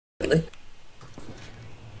Really?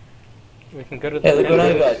 We can go to the... Hey, look what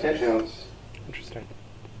I got. Interesting.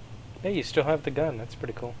 Hey, you still have the gun. That's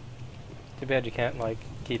pretty cool. Too bad you can't, like,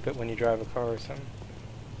 keep it when you drive a car or something.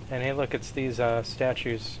 And hey, look, it's these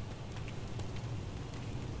statues.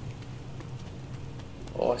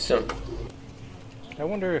 Awesome. I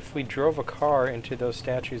wonder if we drove a car into those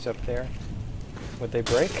statues up there, would they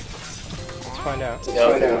break? Let's find out.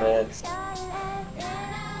 Yeah, man.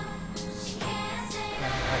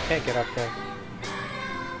 I can't get up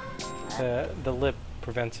there. The lip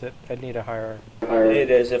prevents it. I'd need a higher... Hey,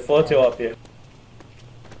 there's a photo up here.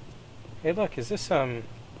 Hey, look, is this a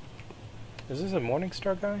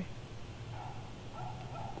Morningstar guy?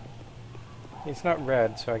 He's not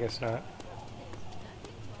red, so I guess not.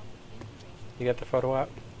 You got the photo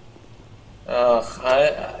up?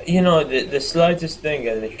 You know, the slightest thing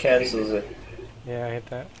and it cancels it. Yeah, I hit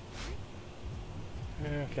that.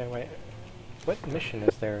 Okay, wait. What mission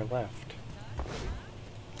is there left?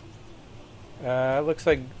 It looks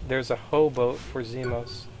like there's a hobo for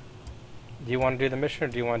Zimos. Do you want to do the mission, or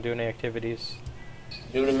do you want to do any activities?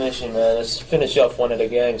 Do the mission, man. Let's finish off one of the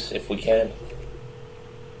gangs if we can.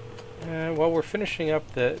 Well, we're finishing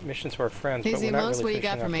up the missions for our friends, Hey, but we're not Zimos, really what you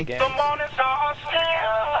got finishing for up me? the The gangs. morning stars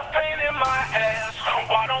still pain in my ass.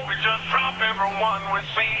 Why don't we just drop everyone we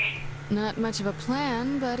see? Not much of a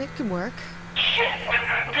plan, but it could work. Shit,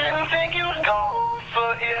 didn't think you'd go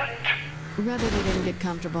for it. Rather they didn't get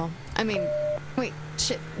comfortable. I mean, wait,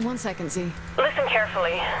 shit, 1 second, Z. Listen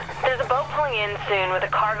carefully. There's a boat pulling in soon with a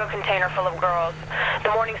cargo container full of girls. The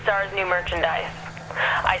Morning Star's new merchandise.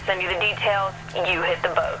 I send you the details, you hit the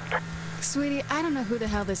boat. Sweetie, I don't know who the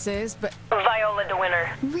hell this is, but... Viola DeWinter.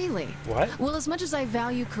 Really? What? Well, as much as I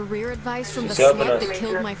value career advice from the She's helping slut us. that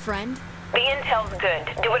killed my friend, The intel's good.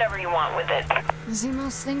 Do whatever you want with it.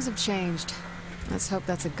 Zimos, things have changed. Let's hope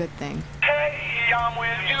that's a good thing. Hey, I'm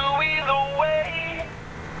with you either way.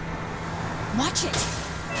 Watch it!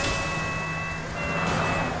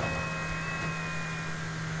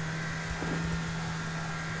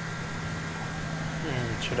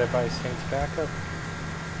 Should I buy Saints backup?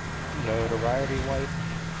 Notoriety wipe?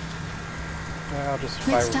 I'll just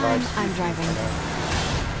buy Next time, Revive I'm Speed driving. for now.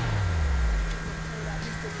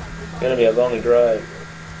 It's gonna be a long drive.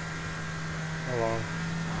 How long?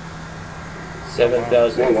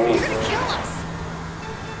 7,000 You're feet. gonna kill us!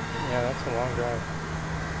 Yeah, that's a long drive.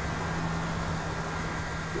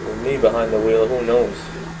 With me behind the wheel, who knows?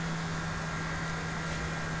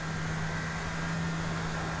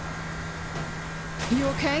 You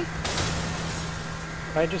okay?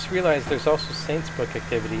 I just realized there's also Saints book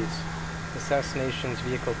activities. Assassinations,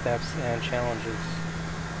 vehicle thefts, and challenges.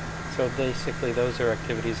 So basically those are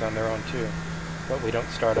activities on their own too. But we don't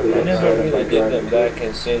start on I those. never really did them back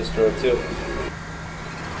in Saints Row too.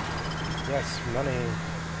 Yes, money.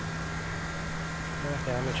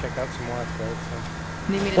 Okay, let me check out some more upgrades.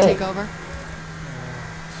 Need me to take over?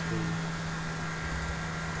 Let's see.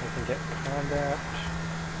 I can get combat.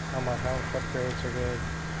 All my health upgrades are good.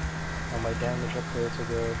 All my damage upgrades are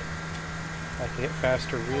good. I can get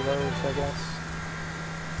faster reloads, I guess.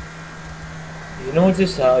 You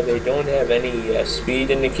notice how they don't have any speed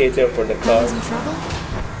indicator for the car? Having some trouble?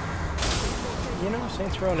 You know,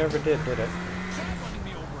 Saints Row never did it?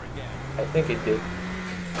 I think it did.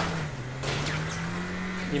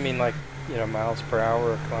 You mean like, you know, miles per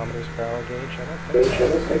hour or kilometers per hour gauge? I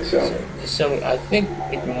don't think so. I think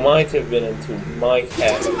it might have been into my It's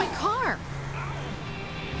cat. in my car!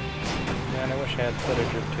 Man, I wish I had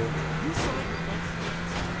footage of two.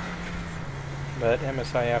 But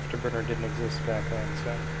MSI Afterburner didn't exist back then,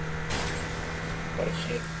 so... What a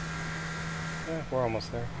shit. Yeah, we're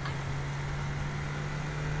almost there.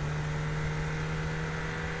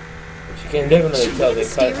 But you can definitely tell they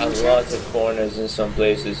cut a lot of corners in some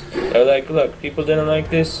places. They're like, look, people didn't like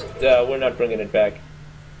this, we're not bringing it back.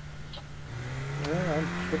 Yeah, I'm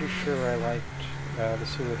pretty sure I liked the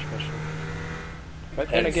sewage mission. But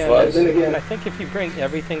then And again, fuzz. I think if you bring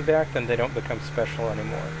everything back, then they don't become special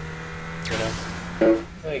anymore. You know?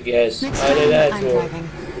 I guess. Next Either time, that I'm or... driving.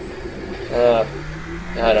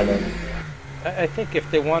 I don't know. I think if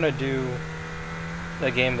they want to do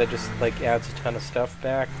a game that just like adds a ton of stuff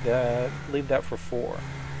back, leave that for 4.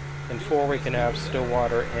 In 4 we can have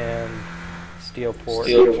Stillwater and Steelport,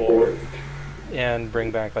 Steelport. and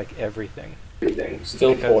bring back like everything.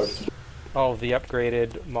 Steelport. All of the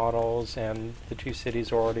upgraded models and the 2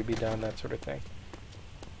 cities will already be done, that sort of thing.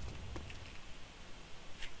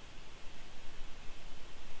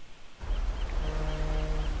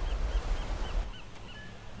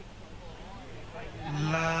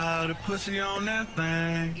 pussy on that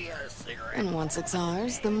thing. And once it's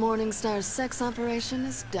ours, the Morningstar sex operation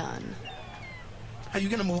is done. How you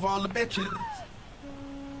gonna move all the bitches?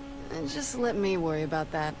 And just let me worry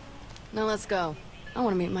about that. Now let's go. I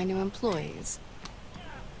want to meet my new employees.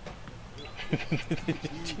 Did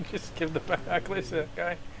you just give the binoculars to that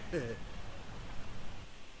guy?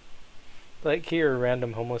 Like, here,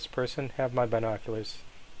 random homeless person, have my binoculars.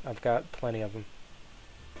 I've got plenty of them.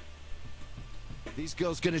 These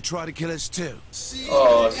girls gonna try to kill us too.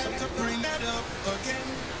 Oh,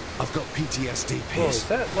 I've got PTSD, Whoa, is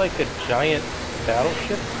that like a giant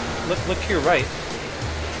battleship? Look to your right.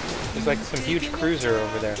 There's like some huge cruiser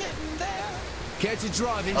over there. Care to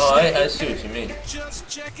drive instead? oh, I see what you mean. Just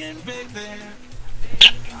checking, baby.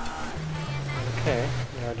 Okay,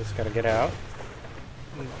 now I just gotta get out.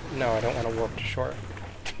 No, I don't want to warp to shore.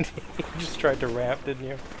 You just tried to ramp, didn't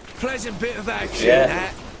you? Pleasant bit of action, Yeah.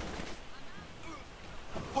 that.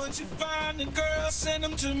 Once you find a girl, send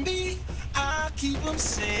them to me. I'll keep them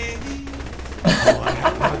safe.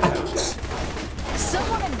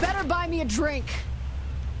 Someone had better buy me a drink.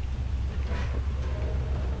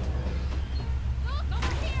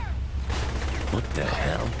 What the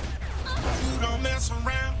hell? You don't mess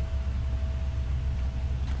around.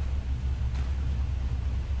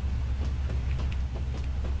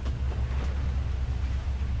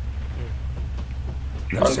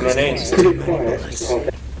 No On grenades.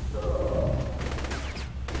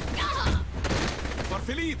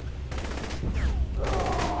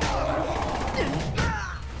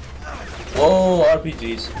 Whoa,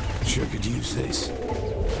 RPGs. Sure could use this.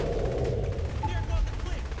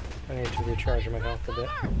 I need to recharge my health a bit.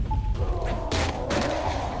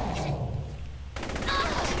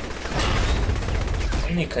 How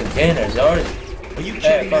many containers are there? Are you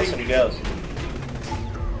Hey, I kidding found me? some girls.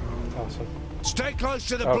 Awesome. Stay close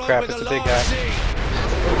to the Oh, bloke crap, with it's the a big large guy.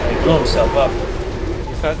 Z. He blew himself up.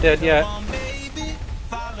 He's not dead yet. Come on, baby,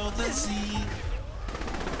 follow the Z.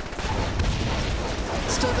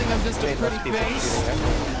 Still think I'm just a Made pretty less people face. shooting at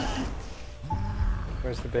me.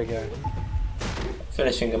 Where's the big guy?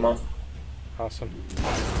 Finishing him off. Awesome.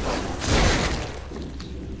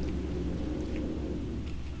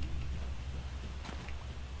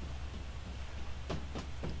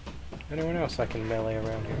 Anyone else I can melee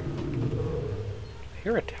around here? I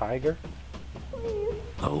hear a tiger.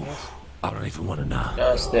 Oh, I don't even want to know.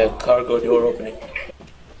 That's the cargo door opening.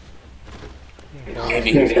 Maybe.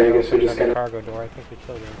 Okay, I guess we just got a cargo door. I think we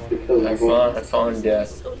killed everyone. I found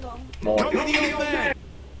more. Come with the old man.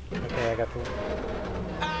 Okay, I got the.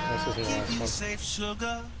 This isn't the Keep last you one. safe,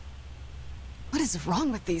 sugar. What is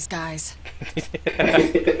wrong with these guys?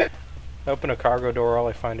 Open a cargo door, all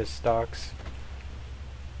I find is stocks.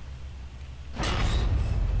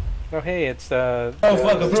 Oh hey, it's Oh fuck,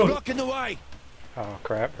 a He's brute. blocking the way. oh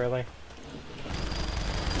crap, really?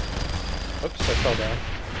 Oops, I fell down.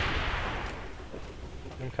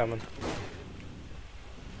 I'm coming.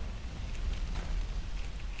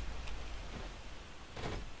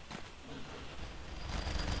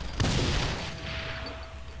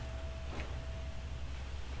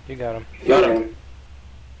 You got him. Got him.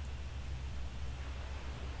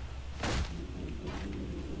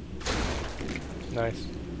 Nice.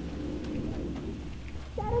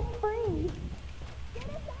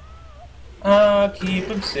 Keep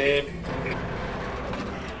him safe.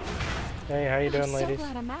 Hey, how you doing, ladies?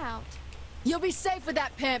 glad I'm out. You'll be safe with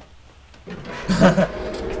that pimp.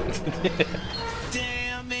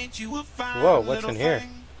 Damn, ain't you a fine Whoa, what's little in here?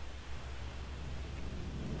 thing?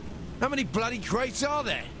 How many bloody crates are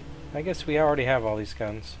there? I guess we already have all these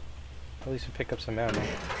guns. At least we pick up some ammo.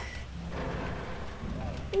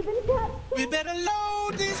 We better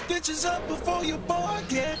load these bitches up before your boy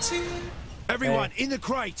gets here. Everyone, in the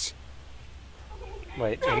crates.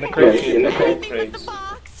 Wait, in the crate? In the cold crates.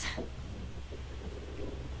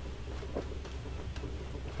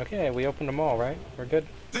 Okay, we opened them all, right? We're good?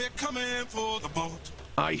 They're coming for the boat.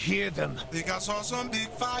 I hear them. Think I saw some big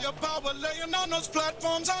firepower laying on those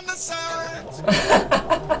platforms on the sides.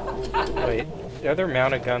 Wait, are there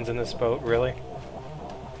mounted guns in this boat, really?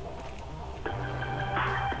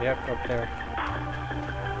 Yep, up there.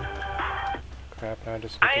 Crap, now I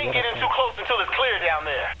just need I to ain't get getting up too there. close until it's clear down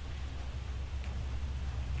there.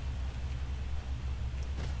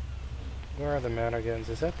 Where are the mounted guns?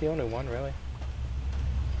 Is that the only one, really?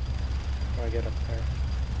 How do I get up there?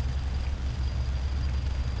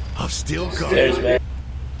 I've still got Stairs, man.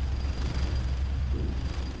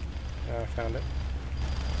 Oh, I found it.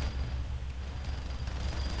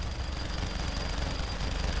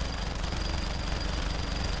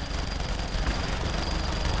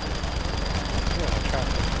 Yeah, I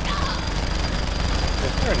trapped it.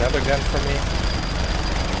 Is there another another gun for me?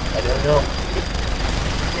 I don't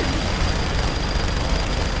know.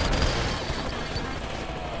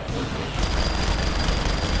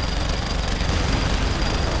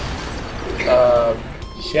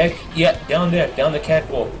 Check. Yeah, down there, down the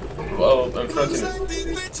catwalk. Whoa, in front of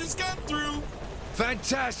me.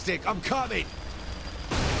 Fantastic, I'm coming.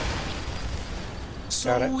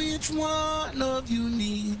 Got it. Which one of you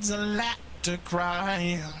needs a lot to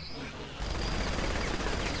cry?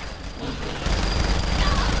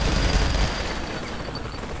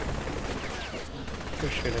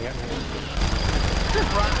 Who's shooting at me?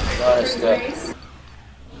 Nice stuff.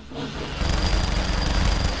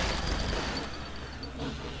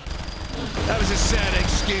 That was a sad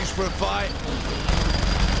excuse for a fight.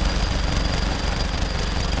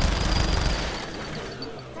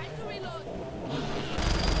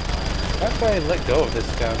 Why did I let go of this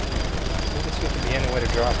gun? There doesn't seem to be any way to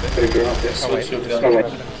drop it. Oh wait, Switch there's gun. no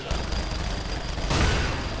weapons.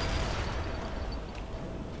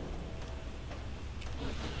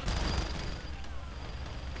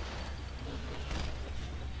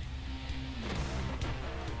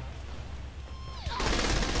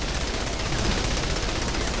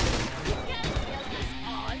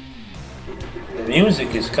 The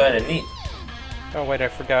music is kind of neat. Oh wait, I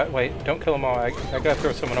forgot. Wait, don't kill them all. I gotta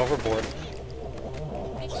throw someone overboard.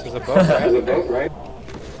 This is a boat, right?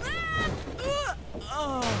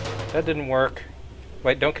 That didn't work.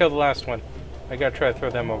 Wait, don't kill the last one. I gotta try to throw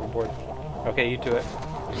them overboard. Okay, you do it.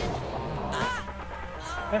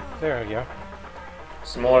 Yeah, there we go.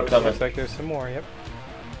 Some more coming. Looks like there's some more, yep.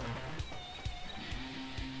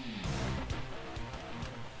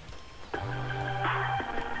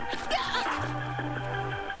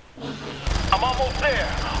 I'm almost there.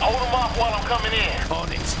 Hold them off while I'm coming in. On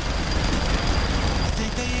it.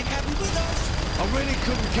 Think they ain't happy with us? I really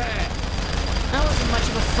couldn't care. That wasn't much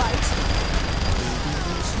of a fight.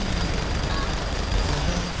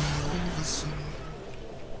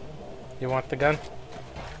 You want the gun?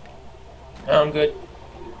 No, I'm good.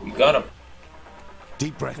 You got him.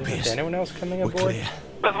 Deep breath, Is Pierce. anyone else coming We're aboard? clear.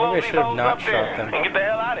 Let's Maybe load I these should have hoes not up there shot them. and get the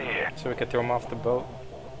hell out of here. So we could throw them off the boat.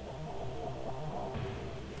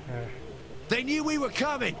 They knew we were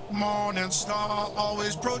coming. Morning Star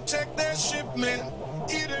always protect their shipment.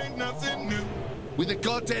 It ain't nothing new. With a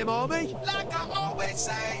goddamn army? Like I always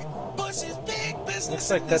say, Bush is big business.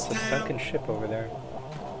 Looks like in that's this a town. sunken ship over there.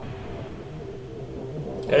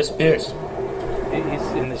 There's Pierce.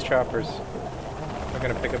 He's in these choppers. We're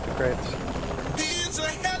gonna pick up the crates. It's a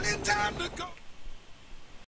hell of a time to go.